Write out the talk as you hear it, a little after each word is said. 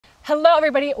Hello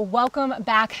everybody, welcome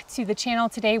back to the channel.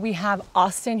 Today we have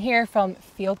Austin here from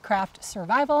Fieldcraft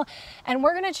Survival, and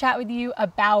we're gonna chat with you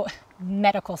about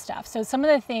medical stuff. So some of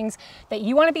the things that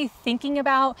you wanna be thinking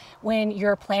about when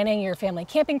you're planning your family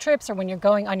camping trips or when you're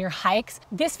going on your hikes.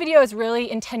 This video is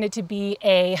really intended to be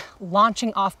a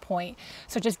launching off point.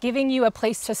 So just giving you a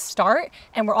place to start,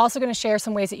 and we're also gonna share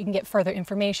some ways that you can get further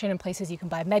information and places you can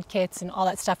buy med kits and all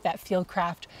that stuff that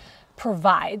Fieldcraft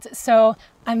provides. So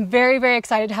I'm very, very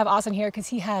excited to have Austin here because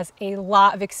he has a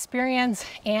lot of experience,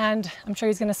 and I'm sure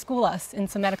he's going to school us in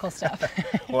some medical stuff.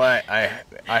 Well,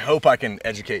 I hope I can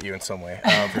educate you in some way,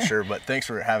 for sure, but thanks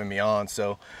for having me on.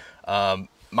 So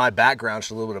my background,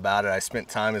 just a little bit about it, I spent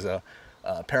time as a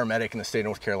paramedic in the state of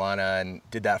North Carolina and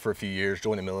did that for a few years,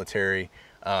 joined the military,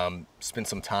 spent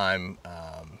some time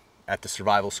at the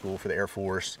survival school for the Air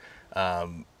Force,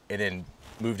 and then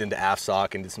moved into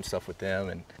AFSOC and did some stuff with them,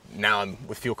 and now I'm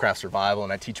with Fieldcraft Survival,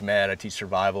 and I teach med, I teach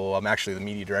survival. I'm actually the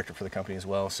media director for the company as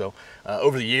well. So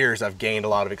over the years, I've gained a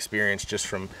lot of experience just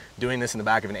from doing this in the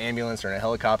back of an ambulance or in a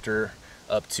helicopter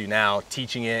up to now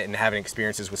teaching it and having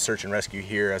experiences with search and rescue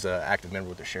here as an active member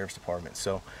with the Sheriff's Department.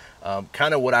 So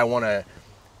kind of what I want to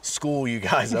school you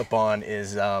guys up on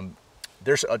is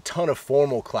there's a ton of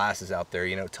formal classes out there,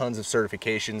 you know, tons of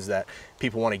certifications that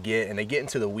people want to get, and they get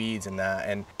into the weeds and that,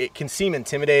 and it can seem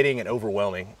intimidating and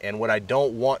overwhelming. And what I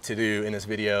don't want to do in this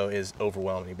video is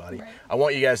overwhelm anybody. Right. I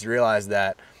want you guys to realize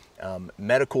that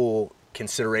medical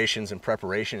considerations and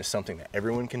preparation is something that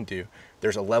everyone can do.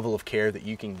 There's a level of care that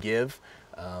you can give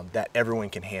that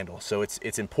everyone can handle. So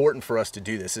it's important for us to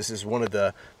do this. This is one of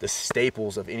the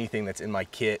staples of anything that's in my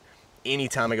kit.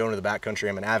 Anytime I go into the backcountry,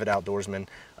 I'm an avid outdoorsman.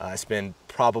 I spend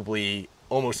probably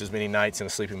almost as many nights in a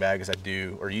sleeping bag as I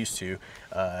do, or used to,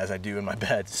 as I do in my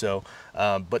bed. So,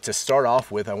 but to start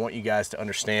off with, I want you guys to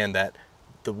understand that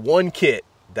the one kit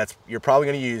that's you're probably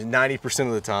going to use 90%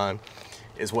 of the time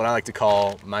is what I like to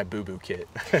call my boo-boo kit.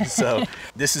 So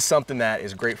this is something that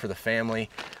is great for the family.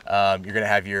 You're going to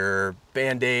have your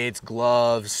Band-Aids,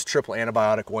 gloves, triple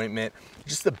antibiotic ointment,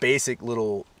 just the basic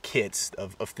little kits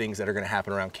of things that are going to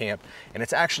happen around camp. And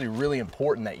it's actually really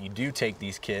important that you do take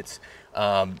these kits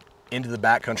into the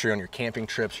backcountry on your camping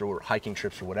trips or hiking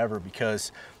trips or whatever,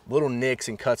 because little nicks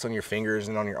and cuts on your fingers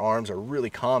and on your arms are really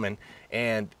common.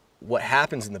 And what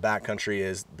happens in the backcountry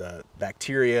is the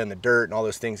bacteria and the dirt and all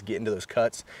those things get into those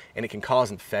cuts, and it can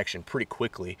cause infection pretty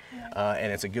quickly.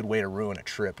 And it's a good way to ruin a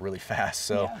trip really fast.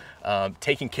 So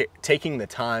taking the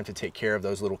time to take care of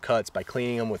those little cuts by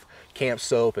cleaning them with camp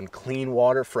soap and clean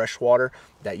water, fresh water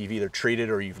that you've either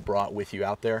treated or you've brought with you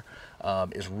out there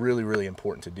is really, really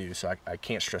important to do. So I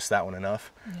can't stress that one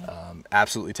enough.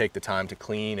 Absolutely take the time to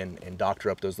clean and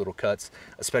doctor up those little cuts,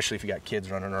 especially if you got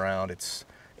kids running around.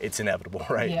 It's inevitable,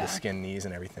 right? The skin, knees,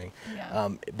 and everything.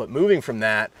 But moving from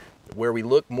that, where we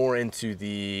look more into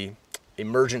the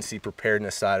emergency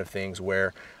preparedness side of things,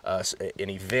 where an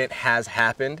event has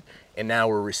happened and now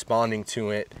we're responding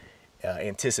to it,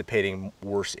 anticipating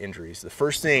worse injuries. The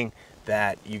first thing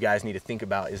that you guys need to think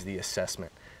about is the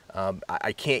assessment.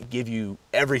 I can't give you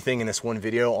everything in this one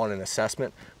video on an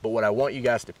assessment, but what I want you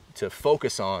guys to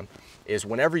focus on is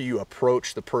whenever you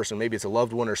approach the person, maybe it's a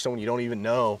loved one or someone you don't even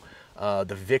know,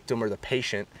 the victim or the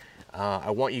patient,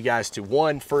 I want you guys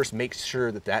to, first make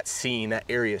sure that scene, that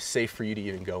area is safe for you to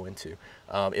even go into.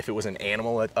 If it was an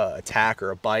animal attack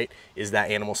or a bite, is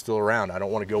that animal still around? I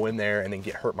don't want to go in there and then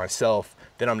get hurt myself.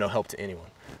 Then I'm no help to anyone.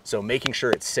 So making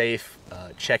sure it's safe,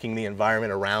 checking the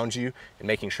environment around you and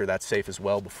making sure that's safe as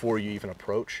well before you even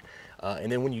approach.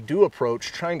 And then when you do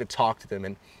approach, trying to talk to them.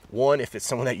 And if it's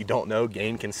someone that you don't know,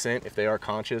 gain consent if they are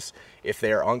conscious. If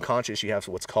they are unconscious, you have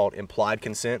what's called implied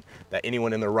consent, that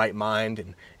anyone in their right mind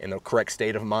and in the correct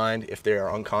state of mind, if they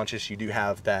are unconscious, you do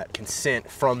have that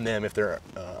consent from them if they're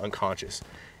unconscious.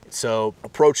 So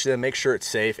approach them, make sure it's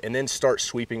safe, and then start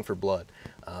sweeping for blood.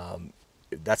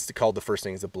 That's called the first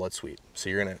thing is the blood sweep. So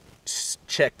you're going to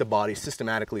check the body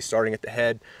systematically, starting at the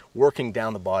head, working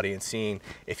down the body, and seeing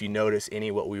if you notice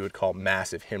any what we would call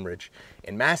massive hemorrhage.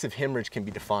 And massive hemorrhage can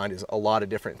be defined as a lot of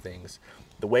different things.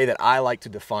 The way that I like to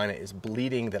define it is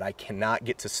bleeding that I cannot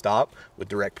get to stop with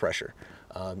direct pressure.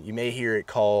 You may hear it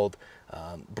called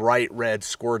bright red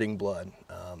squirting blood.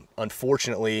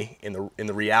 Unfortunately, in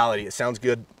the reality, it sounds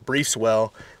good, briefs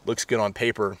well, looks good on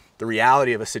paper. The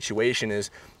reality of a situation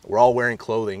is we're all wearing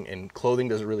clothing, and clothing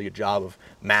does a really good job of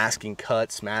masking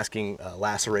cuts, masking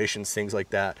lacerations, things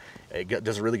like that. It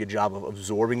does a really good job of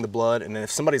absorbing the blood. And then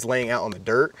if somebody's laying out on the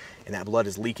dirt and that blood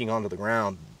is leaking onto the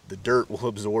ground, the dirt will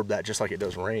absorb that just like it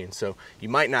does rain. So you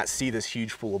might not see this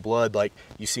huge pool of blood like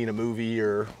you see in a movie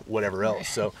or whatever else.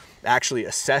 So actually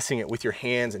assessing it with your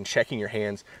hands and checking your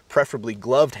hands, preferably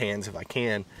gloved hands if I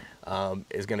can,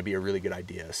 is going to be a really good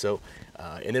idea. So,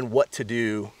 and then what to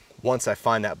do once I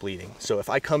find that bleeding. So if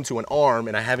I come to an arm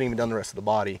and I haven't even done the rest of the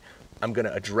body, I'm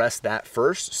gonna address that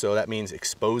first. So that means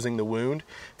exposing the wound.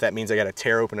 If that means I gotta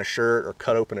tear open a shirt or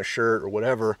cut open a shirt or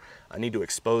whatever, I need to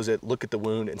expose it, look at the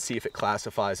wound, and see if it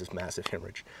classifies as massive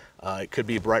hemorrhage. It could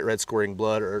be bright red squirting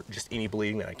blood or just any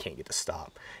bleeding that I can't get to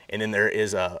stop. And then there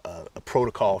is a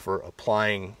protocol for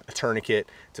applying a tourniquet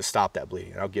to stop that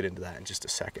bleeding. And I'll get into that in just a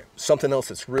second. Something else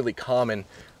that's really common,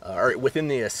 or within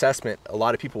the assessment, a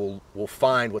lot of people will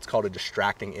find what's called a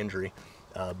distracting injury.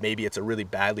 Maybe it's a really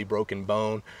badly broken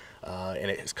bone,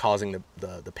 and it is causing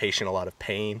the patient a lot of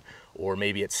pain, or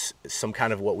maybe it's some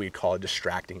kind of what we call a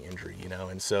distracting injury, you know.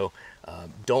 And so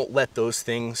don't let those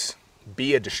things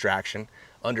be a distraction.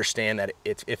 Understand that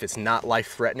if it's not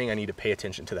life-threatening, I need to pay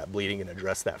attention to that bleeding and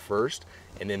address that first,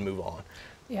 and then move on.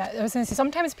 Yeah, I was gonna say,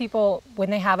 sometimes people,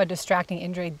 when they have a distracting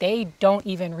injury, they don't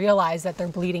even realize that they're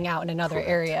bleeding out in another Correct.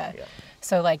 area. Yeah.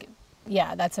 So like,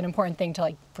 yeah, that's an important thing to,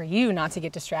 like, for you not to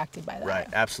get distracted by that. Right,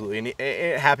 absolutely. And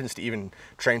it happens to even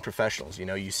trained professionals. You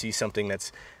know, you see something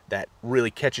that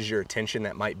really catches your attention,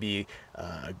 that might be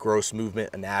a gross movement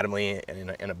anatomically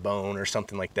in a bone or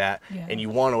something like that. Yeah. And you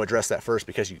want to address that first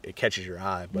because it catches your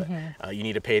eye, but you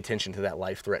need to pay attention to that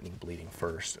life-threatening bleeding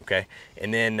first, okay?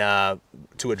 And then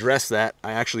to address that,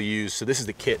 I actually use, so this is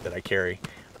the kit that I carry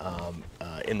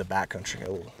in the backcountry.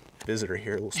 A little visitor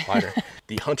here, a little spider.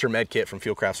 The Hunter Med Kit from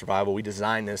Fieldcraft Survival. We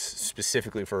designed this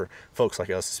specifically for folks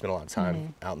like us that spend a lot of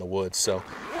time out in the woods. So,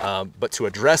 but to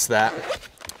address that,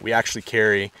 we actually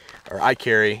carry, or I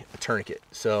carry, a tourniquet.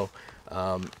 So,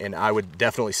 and I would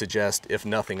definitely suggest, if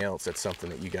nothing else, that's something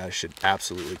that you guys should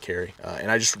absolutely carry. And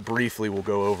I just briefly will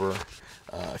go over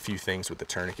a few things with the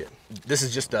tourniquet. This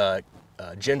is just a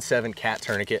Gen 7 cat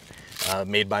tourniquet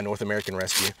made by North American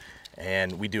Rescue.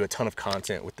 And we do a ton of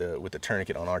content with the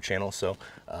tourniquet on our channel. So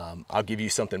I'll give you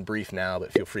something brief now,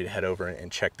 but feel free to head over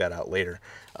and check that out later.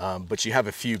 But you have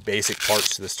a few basic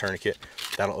parts to this tourniquet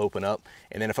that'll open up.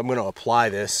 And then if I'm gonna apply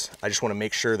this, I just wanna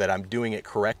make sure that I'm doing it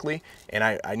correctly, and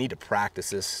I need to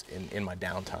practice this in my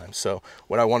downtime. So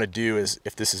what I wanna do is,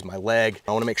 if this is my leg,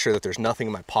 I wanna make sure that there's nothing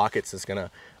in my pockets that's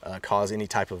gonna cause any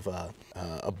type of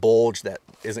a bulge that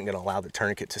isn't gonna allow the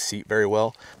tourniquet to seat very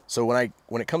well. So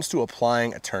when it comes to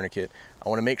applying a tourniquet, I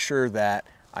wanna make sure that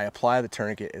I apply the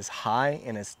tourniquet as high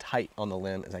and as tight on the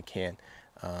limb as I can.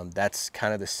 That's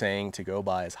kind of the saying to go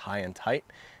by, is high and tight.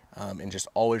 And just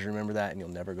always remember that, and you'll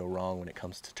never go wrong when it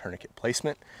comes to tourniquet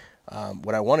placement.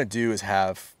 What I want to do is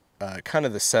have kind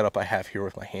of the setup I have here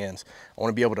with my hands. I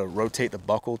want to be able to rotate the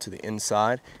buckle to the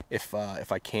inside if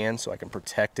I can, so I can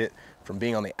protect it from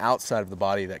being on the outside of the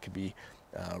body that could be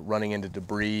running into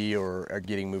debris or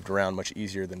getting moved around much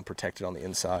easier than protected on the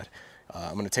inside.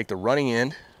 I'm going to take the running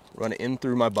end, run it in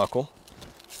through my buckle,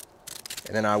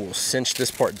 and then I will cinch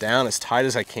this part down as tight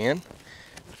as I can,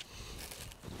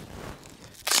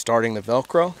 starting the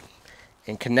Velcro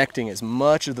and connecting as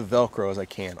much of the Velcro as I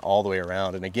can all the way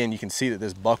around. And again, you can see that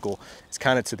this buckle is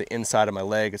kind of to the inside of my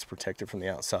leg. It's protected from the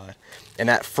outside. And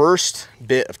that first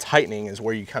bit of tightening is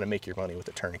where you kind of make your money with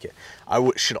the tourniquet.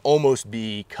 Should almost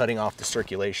be cutting off the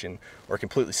circulation, or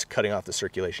completely cutting off the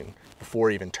circulation,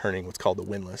 before even turning what's called the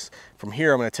windlass. From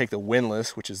here, I'm going to take the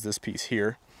windlass, which is this piece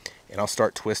here, and I'll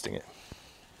start twisting it.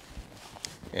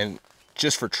 And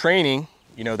just for training,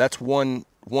 you know, that's one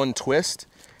twist,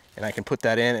 and I can put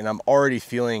that in, and I'm already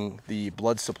feeling the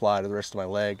blood supply to the rest of my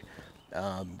leg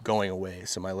going away.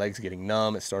 So my leg's getting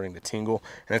numb, it's starting to tingle,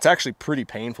 and it's actually pretty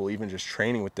painful even just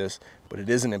training with this, but it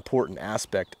is an important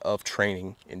aspect of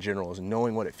training in general, is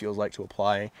knowing what it feels like to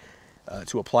apply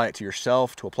it to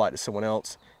yourself, to apply it to someone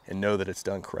else, and know that it's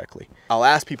done correctly. I'll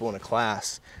ask people in a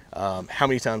class, how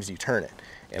many times do you turn it?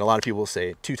 And a lot of people will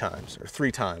say 2 times or 3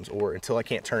 times, or until I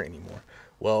can't turn it anymore.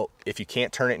 Well, if you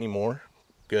can't turn it anymore,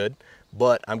 good,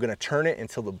 but I'm gonna turn it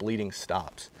until the bleeding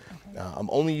stops. Okay. I'm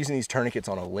only using these tourniquets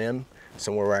on a limb,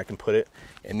 somewhere where I can put it,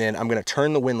 and then I'm gonna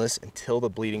turn the windlass until the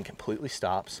bleeding completely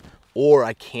stops, or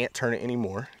I can't turn it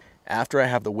anymore. After I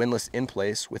have the windlass in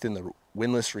place within the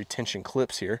windlass retention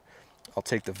clips here, I'll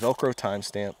take the Velcro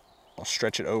timestamp, I'll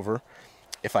stretch it over.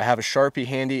 If I have a Sharpie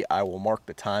handy, I will mark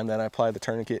the time that I apply the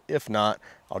tourniquet. If not,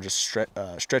 I'll just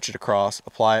stretch it across,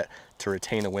 apply it to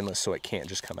retain the windlass so it can't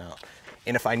just come out.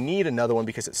 And if I need another one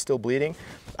because it's still bleeding,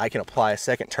 I can apply a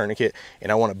second tourniquet,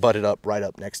 and I want to butt it up right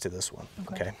up next to this one.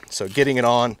 Okay. So getting it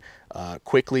on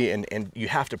quickly, and you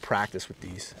have to practice with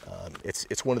these.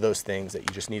 It's one of those things that you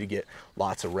just need to get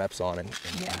lots of reps on and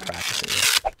practicing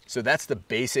with. So that's the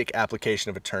basic application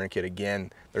of a tourniquet.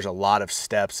 Again, there's a lot of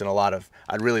steps and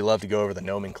I'd really love to go over the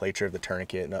nomenclature of the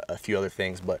tourniquet and a few other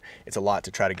things, but it's a lot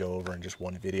to try to go over in just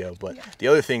one video. But the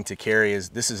other thing to carry is,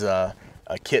 this is a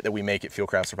kit that we make at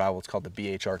Fieldcraft Survival. It's called the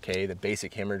BHRK, the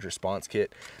Basic Hemorrhage Response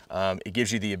Kit. It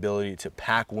gives you the ability to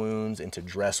pack wounds and to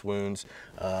dress wounds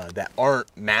that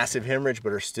aren't massive hemorrhage,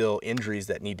 but are still injuries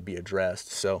that need to be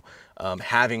addressed. So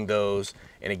having those,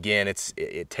 and again,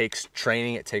 it takes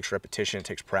training, it takes repetition, it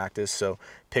takes practice. So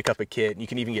pick up a kit. You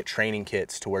can even get training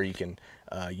kits to where you can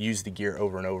use the gear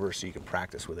over and over so you can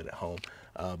practice with it at home.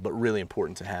 But really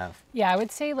important to have. Yeah, I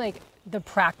would say like the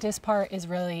practice part is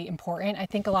really important. I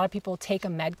think a lot of people take a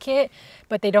med kit,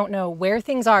 but they don't know where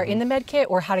things are in the med kit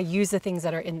or how to use the things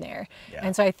that are in there. Yeah.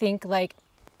 And so I think like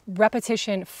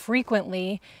repetition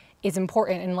frequently is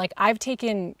important. And like I've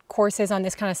taken courses on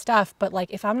this kind of stuff, but like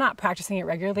if I'm not practicing it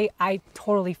regularly, I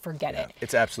totally forget it.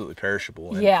 It's absolutely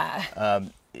perishable. And, yeah.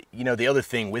 You know, the other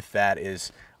thing with that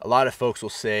is a lot of folks will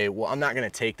say, well, I'm not going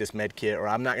to take this med kit, or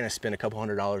I'm not going to spend a couple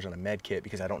 $100s on a med kit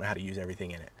because I don't know how to use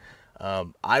everything in it.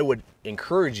 I would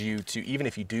encourage you to, even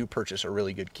if you do purchase a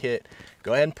really good kit,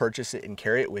 go ahead and purchase it and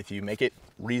carry it with you. Make it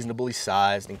reasonably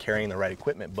sized and carrying the right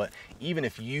equipment. But even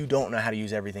if you don't know how to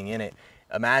use everything in it,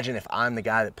 imagine if I'm the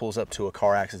guy that pulls up to a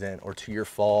car accident or to your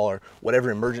fall or whatever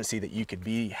emergency that you could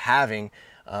be having,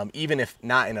 even if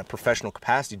not in a professional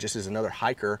capacity, just as another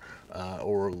hiker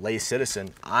or lay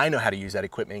citizen, I know how to use that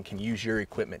equipment and can use your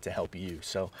equipment to help you.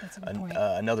 So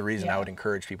another reason I would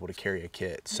encourage people to carry a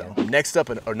kit. So next up,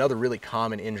 another really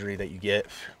common injury that you get.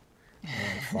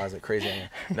 Man, it flies like crazy on here.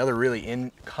 Another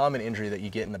really common injury that you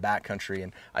get in the backcountry,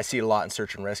 and I see it a lot in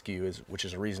search and rescue, which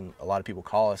is a reason a lot of people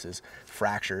call us, is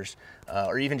fractures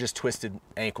or even just twisted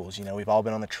ankles. You know, we've all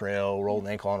been on the trail, rolled an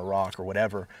ankle on a rock or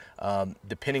whatever.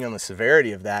 Depending on the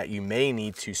severity of that, you may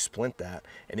need to splint that,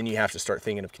 and then you have to start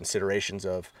thinking of considerations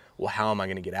of, well, how am I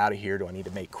going to get out of here? Do I need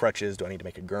to make crutches? Do I need to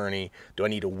make a gurney? Do I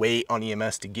need to wait on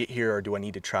EMS to get here, or do I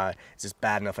need to try, is this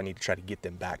bad enough I need to try to get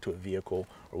them back to a vehicle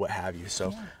or what have you?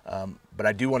 So, but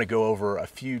I do want to go over a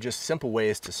few just simple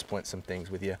ways to splint some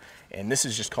things with you. And this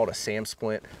is just called a SAM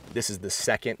splint. This is the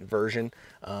second version.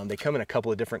 They come in a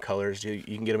couple of different colors. You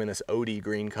can get them in this OD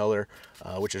green color,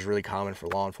 which is really common for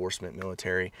law enforcement,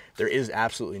 military. There is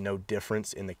absolutely no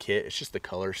difference in the kit. It's just the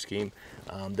color scheme.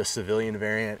 The civilian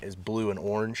variant is blue and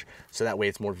orange, so that way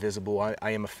it's more visible.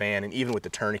 I am a fan, and even with the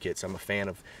tourniquets, I'm a fan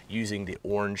of using the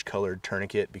orange colored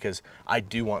tourniquet because I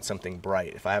do want something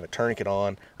bright. If I have a tourniquet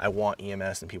on, I want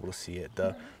EMS and people to see it.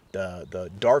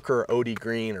 The darker OD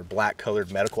green or black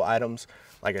colored medical items,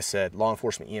 like I said, law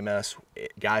enforcement, EMS,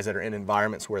 guys that are in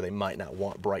environments where they might not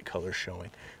want bright colors showing,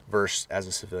 versus as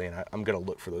a civilian, I'm going to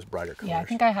look for those brighter colors. Yeah, I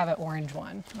think I have an orange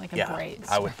one, like a bright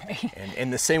I would.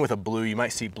 And the same with a blue. You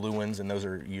might see blue ones, and those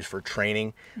are used for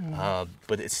training,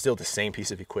 but it's still the same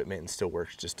piece of equipment and still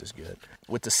works just as good.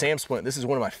 With the SAM splint, this is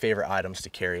one of my favorite items to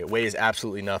carry. It weighs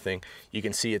absolutely nothing. You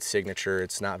can see its signature.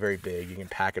 It's not very big. You can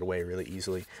pack it away really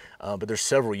easily. But there's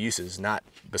several uses, not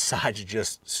besides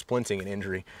just splinting an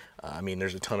injury. I mean,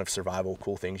 there's a ton of survival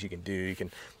cool things you can do. You can,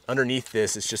 underneath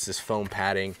this, it's just this foam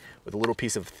padding with a little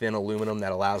piece of thin aluminum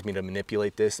that allows me to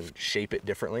manipulate this and shape it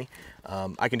differently.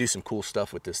 I can do some cool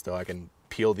stuff with this though. I can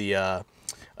peel the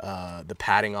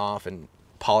padding off and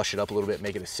polish it up a little bit,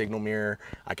 make it a signal mirror.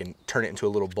 I can turn it into a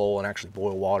little bowl and actually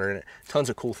boil water in it. Tons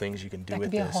of cool things you can do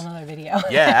with this. That could be a whole nother video.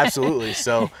 Yeah, absolutely.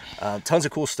 So tons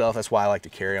of cool stuff. That's why I like to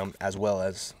carry them, as well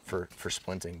as for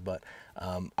splinting. But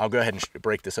I'll go ahead and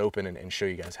break this open and show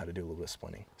you guys how to do a little bit of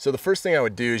splinting. So the first thing I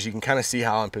would do is, you can kind of see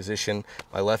how I'm positioned.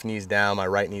 My left knee's down, my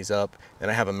right knee's up. Then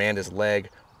I have Amanda's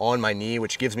leg on my knee,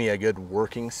 which gives me a good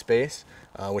working space,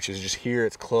 which is just here,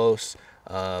 it's close.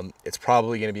 It's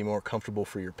probably going to be more comfortable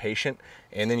for your patient,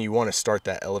 and then you want to start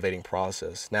that elevating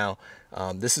process. Now,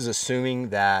 this is assuming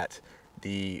that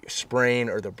the sprain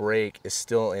or the break is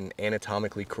still in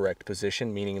anatomically correct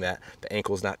position, meaning that the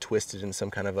ankle is not twisted in some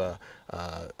kind of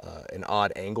an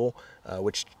odd angle,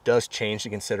 which does change the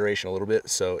consideration a little bit.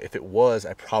 So if it was,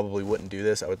 I probably wouldn't do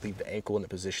this. I would leave the ankle in the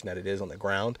position that it is on the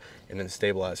ground and then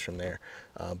stabilize from there.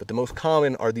 But the most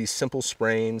common are these simple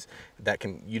sprains that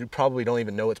you probably don't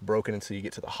even know it's broken until you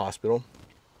get to the hospital,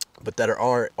 but that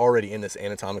are already in this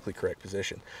anatomically correct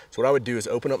position. So what I would do is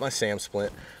open up my SAM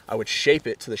splint. I would shape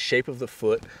it to the shape of the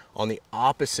foot on the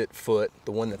opposite foot,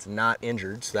 the one that's not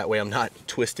injured, so that way I'm not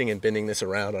twisting and bending this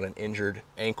around on an injured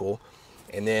ankle.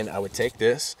 And then I would take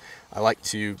this. I like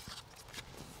to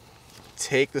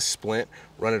take the splint,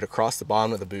 run it across the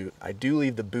bottom of the boot. I do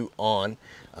leave the boot on,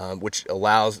 which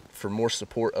allows for more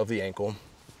support of the ankle.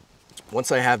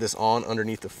 Once I have this on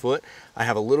underneath the foot, I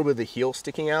have a little bit of the heel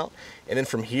sticking out, and then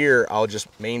from here I'll just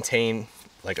maintain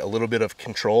like a little bit of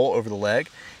control over the leg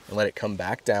and let it come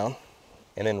back down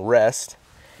and then rest.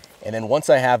 And then once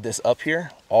I have this up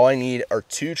here, all I need are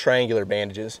 2 triangular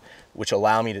bandages, which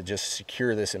allow me to just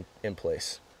secure this in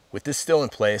place. With this still in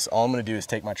place, all I'm gonna do is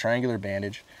take my triangular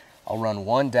bandage, I'll run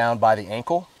one down by the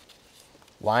ankle,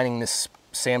 lining this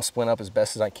SAM splint up as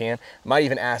best as I can. I might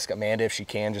even ask Amanda if she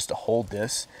can just to hold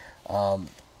this.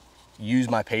 Use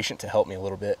my patient to help me a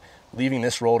little bit, leaving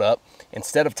this rolled up.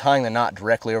 Instead of tying the knot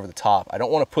directly over the top, I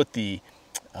don't want to put the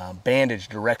bandage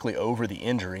directly over the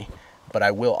injury, but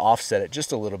I will offset it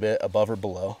just a little bit above or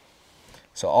below.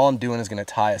 So all I'm doing is going to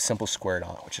tie a simple square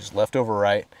knot, which is left over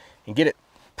right, and get it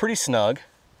pretty snug.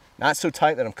 Not so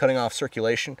tight that I'm cutting off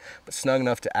circulation, but snug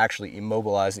enough to actually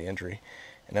immobilize the injury.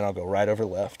 And then I'll go right over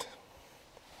left.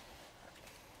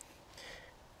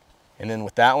 And then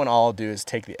with that one, all I'll do is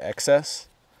take the excess,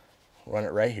 run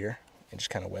it right here, and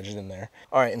just kind of wedge it in there.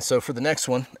 All right, and so for the next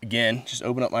one, again, just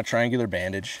open up my triangular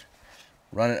bandage,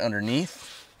 run it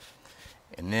underneath,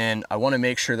 and then I want to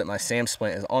make sure that my SAM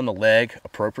splint is on the leg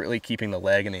appropriately, keeping the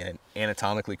leg in the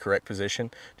anatomically correct position,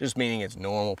 just meaning its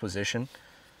normal position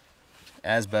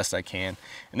as best I can.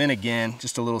 And then again,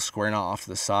 just a little square knot off to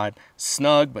the side,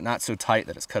 snug, but not so tight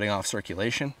that it's cutting off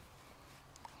circulation.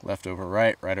 Left over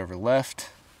right, right over left,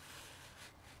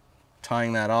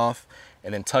 tying that off,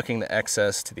 and then tucking the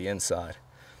excess to the inside.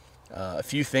 A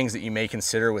few things that you may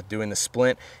consider with doing the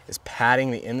splint is padding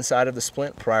the inside of the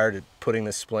splint prior to putting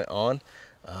the splint on,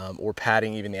 or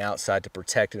padding even the outside to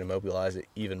protect and immobilize it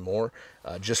even more,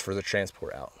 just for the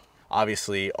transport out.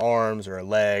 Obviously, arms or a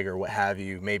leg or what have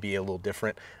you may be a little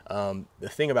different. The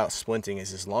thing about splinting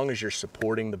is as long as you're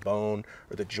supporting the bone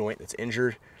or the joint that's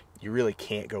injured, you really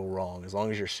can't go wrong as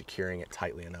long as you're securing it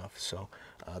tightly enough. So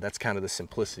that's kind of the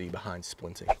simplicity behind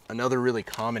splinting. Another really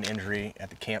common injury at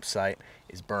the campsite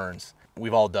is burns.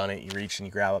 We've all done it. You reach and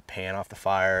you grab a pan off the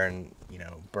fire and, you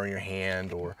know, burn your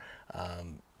hand, or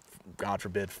God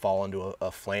forbid, fall into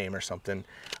a flame or something.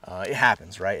 It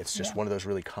happens, right? It's just one of those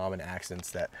really common accidents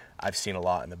that I've seen a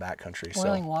lot in the backcountry.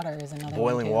 Boiling water is another one.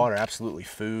 Boiling water, absolutely.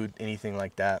 Food, anything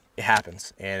like that. It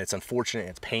happens, and it's unfortunate,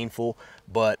 it's painful,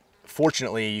 but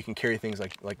fortunately, you can carry things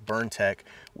like Burn Tech,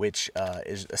 which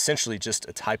is essentially just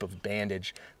a type of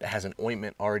bandage that has an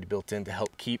ointment already built in to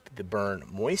help keep the burn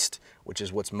moist, which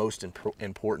is what's most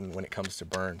important when it comes to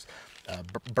burns.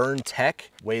 Burn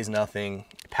Tech weighs nothing,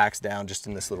 packs down just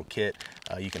in this little kit.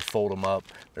 You can fold them up.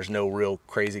 There's no real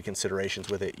crazy considerations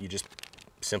with it. You just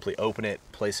simply open it,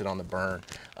 place it on the burn.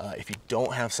 If you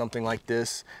don't have something like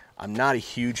this, I'm not a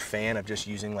huge fan of just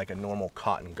using like a normal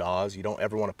cotton gauze. You don't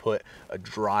ever want to put a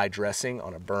dry dressing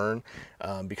on a burn,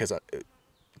 because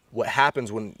what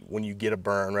happens when you get a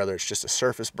burn, whether it's just a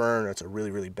surface burn or it's a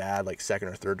really, really bad like 2nd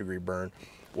or 3rd degree burn,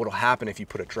 what'll happen if you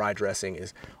put a dry dressing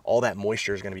is all that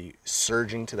moisture is going to be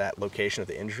surging to that location of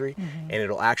the injury, and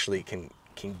it'll actually can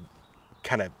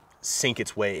kind of sink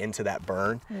its way into that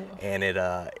burn, and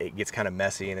it gets kind of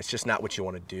messy, and it's just not what you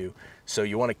want to do. So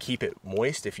you want to keep it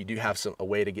moist. If you do have a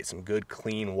way to get some good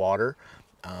clean water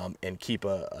and keep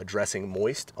a dressing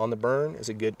moist on the burn is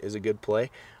a good play.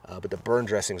 But the burn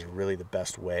dressings are really the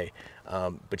best way.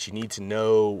 But you need to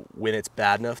know when it's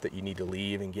bad enough that you need to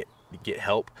leave and get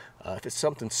help. If it's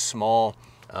something small,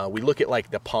 we look at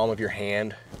like the palm of your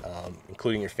hand,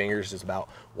 including your fingers, is about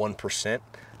 1%.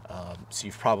 So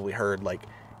you've probably heard like,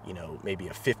 you know, maybe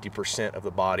a 50% of the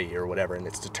body or whatever, and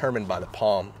it's determined by the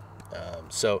palm.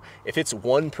 So if it's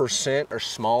 1% or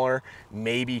smaller,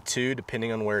 maybe 2,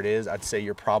 depending on where it is, I'd say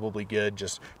you're probably good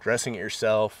just dressing it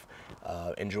yourself,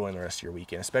 enjoying the rest of your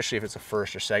weekend, especially if it's a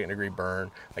 1st or 2nd degree burn,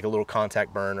 like a little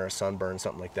contact burn or a sunburn,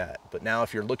 something like that. But now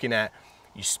if you're looking at,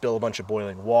 you spill a bunch of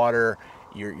boiling water,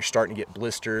 you're starting to get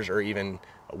blisters, or even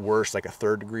worse, like a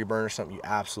 3rd degree burn or something, you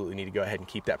absolutely need to go ahead and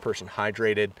keep that person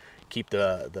hydrated, keep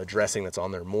the dressing that's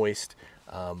on there moist,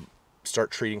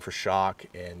 start treating for shock,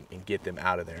 and get them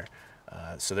out of there.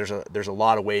 So there's a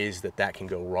lot of ways that can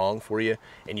go wrong for you.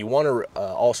 And you want to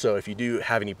also, if you do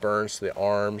have any burns to the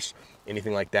arms,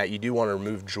 anything like that, you do want to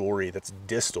remove jewelry that's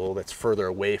distal, that's further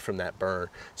away from that burn.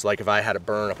 So like if I had a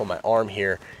burn up on my arm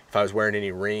here, if I was wearing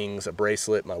any rings, a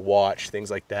bracelet, my watch, things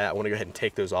like that, I want to go ahead and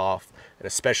take those off, and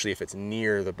especially if it's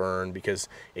near the burn, because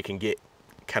it can get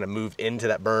kind of moved into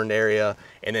that burned area,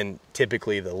 and then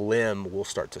typically the limb will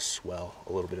start to swell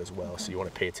a little bit as well. So you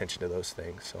want to pay attention to those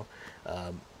things. So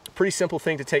pretty simple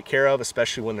thing to take care of,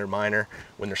 especially when they're minor,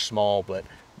 when they're small, but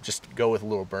just go with a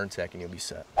little Burn Tech and you'll be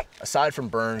set. Aside from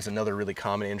burns, another really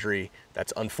common injury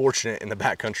that's unfortunate in the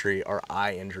backcountry are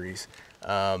eye injuries.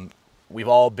 We've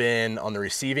all been on the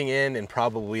receiving end and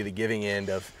probably the giving end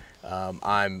of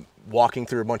I'm walking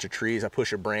through a bunch of trees, I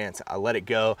push a branch, I let it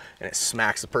go, and it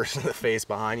smacks the person in the face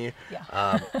behind you.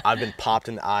 Yeah. I've been popped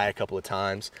in the eye a couple of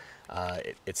times.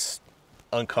 It's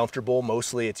uncomfortable.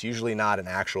 Mostly it's usually not an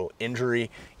actual injury.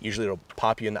 Usually it'll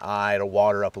pop you in the eye, it'll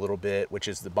water up a little bit, which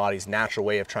is the body's natural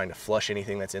way of trying to flush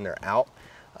anything that's in there out.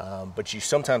 But you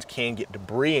sometimes can get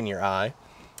debris in your eye,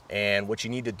 and what you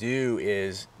need to do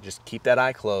is just keep that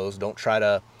eye closed. Don't try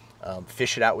to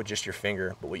fish it out with just your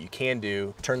finger, but what you can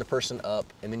do, turn the person up,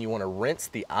 and then you want to rinse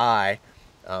the eye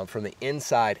from the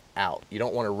inside out. You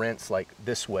don't want to rinse like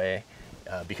this way,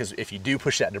 because if you do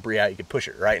push that debris out, you could push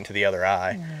it right into the other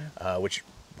eye, which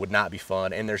would not be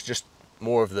fun. And there's just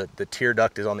more of the tear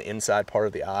duct is on the inside part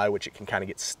of the eye, which it can kind of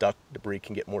get stuck. Debris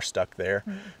can get more stuck there.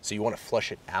 So you want to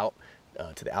flush it out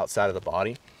to the outside of the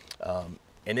body.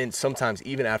 And then sometimes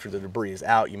even after the debris is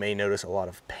out, you may notice a lot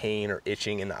of pain or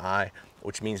itching in the eye,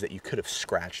 which means that you could have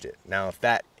scratched it. Now, if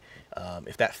that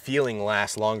feeling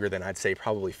lasts longer than, I'd say,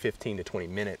 probably 15 to 20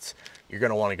 minutes, you're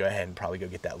gonna wanna go ahead and probably go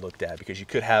get that looked at, because you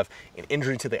could have an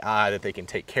injury to the eye that they can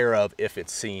take care of if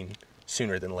it's seen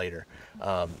sooner than later.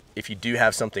 If you do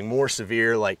have something more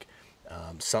severe, like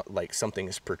something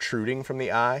is protruding from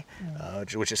the eye,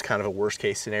 which is kind of a worst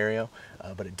case scenario,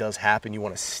 but it does happen. You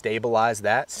wanna stabilize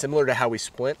that, similar to how we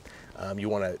splint. You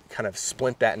want to kind of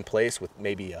splint that in place with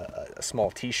maybe a small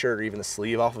t-shirt or even the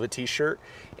sleeve off of a t-shirt,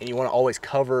 and you want to always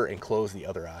cover and close the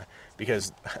other eye,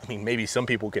 because I mean, maybe some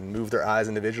people can move their eyes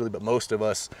individually, but most of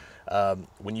us,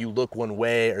 when you look one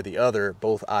way or the other,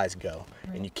 both eyes go,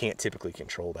 and you can't typically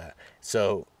control that.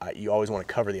 So you always want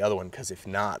to cover the other one, because if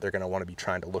not, they're going to want to be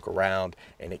trying to look around,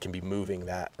 and it can be moving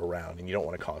that around, and you don't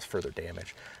want to cause further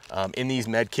damage. In these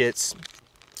med kits,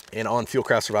 and on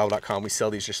fieldcraftsurvival.com, we sell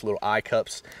these just little eye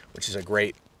cups, which is a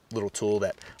great little tool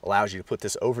that allows you to put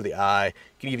this over the eye. You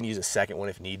can even use a second one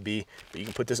if need be, but you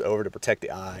can put this over to protect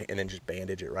the eye and then just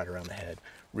bandage it right around the head.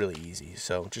 Really easy.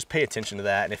 So just pay attention to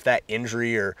that. And if that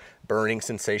injury or burning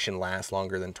sensation lasts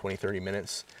longer than 20-30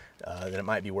 minutes, then it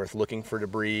might be worth looking for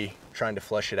debris, trying to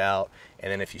flush it out.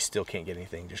 And then if you still can't get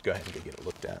anything, just go ahead and go get it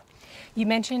looked at. You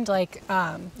mentioned like,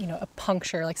 you know, a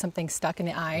puncture, like something stuck in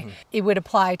the eye. It would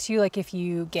apply to like if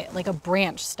you get like a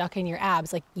branch stuck in your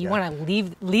abs, like you want to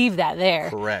leave that there.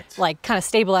 Correct. Like kind of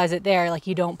stabilize it there, like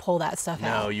you don't pull that stuff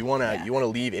out. No, you want to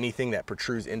leave anything that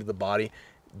protrudes into the body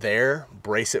there,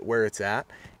 brace it where it's at,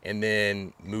 and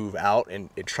then move out and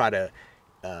try to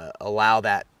allow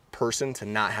that person to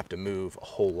not have to move a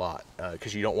whole lot,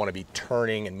 because you don't want to be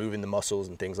turning and moving the muscles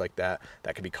and things like that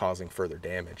could be causing further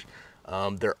damage.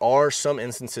 There are some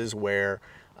instances where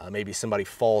maybe somebody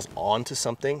falls onto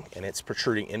something and it's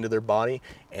protruding into their body,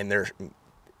 and there's,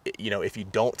 you know, if you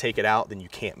don't take it out, then you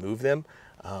can't move them,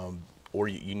 or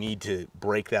you need to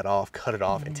break that off, cut it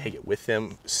off, and take it with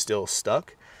them still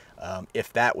stuck.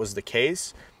 If that was the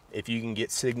case, if you can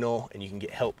get signal and you can get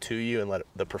help to you and let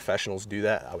the professionals do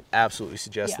that, I would absolutely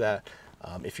suggest that.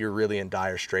 If you're really in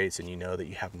dire straits and you know that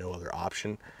you have no other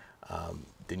option,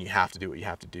 then you have to do what you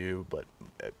have to do. But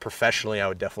professionally, I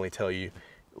would definitely tell you,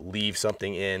 leave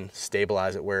something in,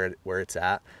 stabilize it where it's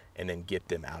at, and then get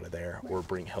them out of there or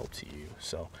bring help to you.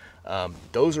 So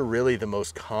those are really the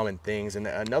most common things. And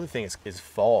another thing is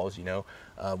falls. You know,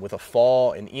 with a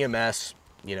fall in EMS,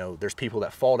 you know, there's people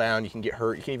that fall down, you can get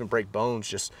hurt, you can even break bones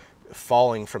just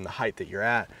falling from the height that you're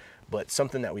at. But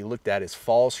something that we looked at is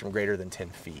falls from greater than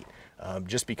 10 feet,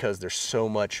 just because there's so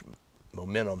much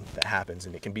momentum that happens,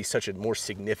 and it can be such a more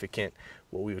significant,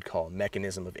 what we would call a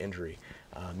mechanism of injury,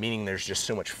 meaning there's just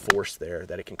so much force there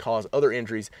that it can cause other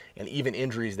injuries, and even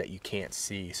injuries that you can't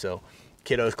see. So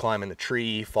kiddos climbing the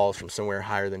tree, falls from somewhere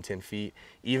higher than 10 feet,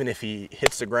 even if he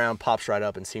hits the ground, pops right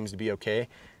up and seems to be okay,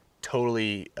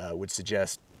 totally would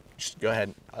suggest just go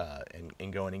ahead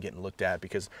and go in and getting looked at,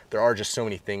 because there are just so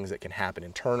many things that can happen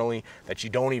internally that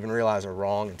you don't even realize are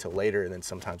wrong until later, and then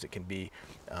sometimes it can be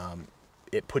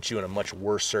it puts you in a much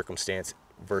worse circumstance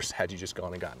versus had you just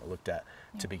gone and gotten it looked at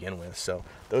to begin with. So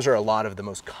those are a lot of the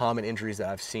most common injuries that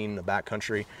I've seen in the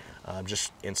backcountry,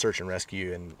 just in search and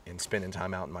rescue and spending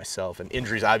time out myself, and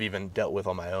injuries I've even dealt with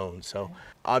on my own. So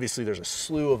obviously there's a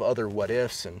slew of other what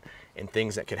ifs and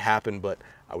things that could happen, but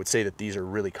I would say that these are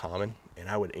really common, and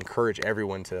I would encourage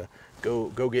everyone to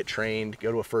go get trained,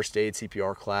 go to a first aid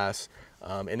CPR class,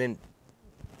 and then,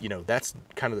 you know, that's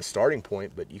kind of the starting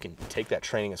point, but you can take that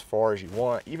training as far as you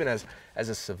want, even as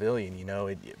a civilian. You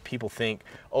know, people think,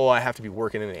 oh, I have to be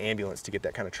working in an ambulance to get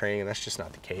that kind of training, and that's just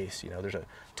not the case. You know, there's a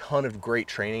ton of great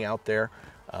training out there.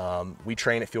 We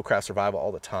train at Fieldcraft Survival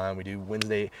all the time. We do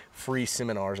Wednesday free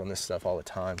seminars on this stuff all the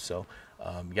time. So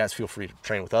you guys feel free to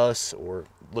train with us or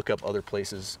look up other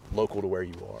places local to where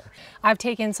you are. I've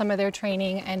taken some of their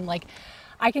training, and like,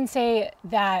 I can say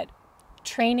that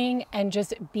training and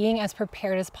just being as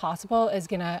prepared as possible is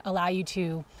gonna allow you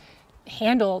to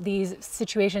handle these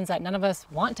situations that none of us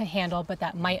want to handle, but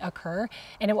that might occur.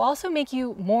 And it will also make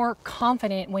you more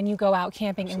confident when you go out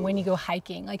camping and when you go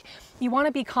hiking. Like, you want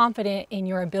to be confident in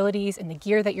your abilities and the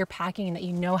gear that you're packing and that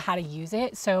you know how to use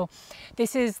it. So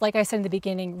this is, like I said in the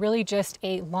beginning, really just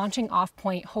a launching off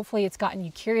point. Hopefully it's gotten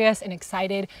you curious and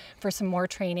excited for some more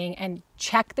training. And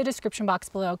check the description box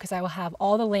below, because I will have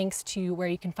all the links to where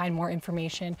you can find more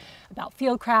information about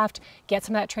Fieldcraft, get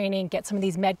some of that training, get some of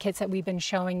these med kits that we've been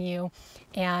showing you,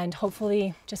 and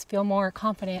hopefully just feel more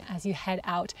confident as you head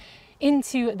out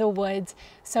into the woods.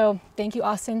 So thank you,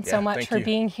 Austin, so much for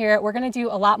being here. We're gonna do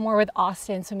a lot more with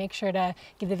Austin, so make sure to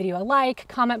give the video a like,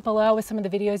 comment below with some of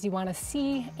the videos you wanna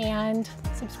see, and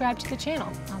subscribe to the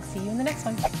channel. I'll see you in the next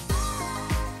one.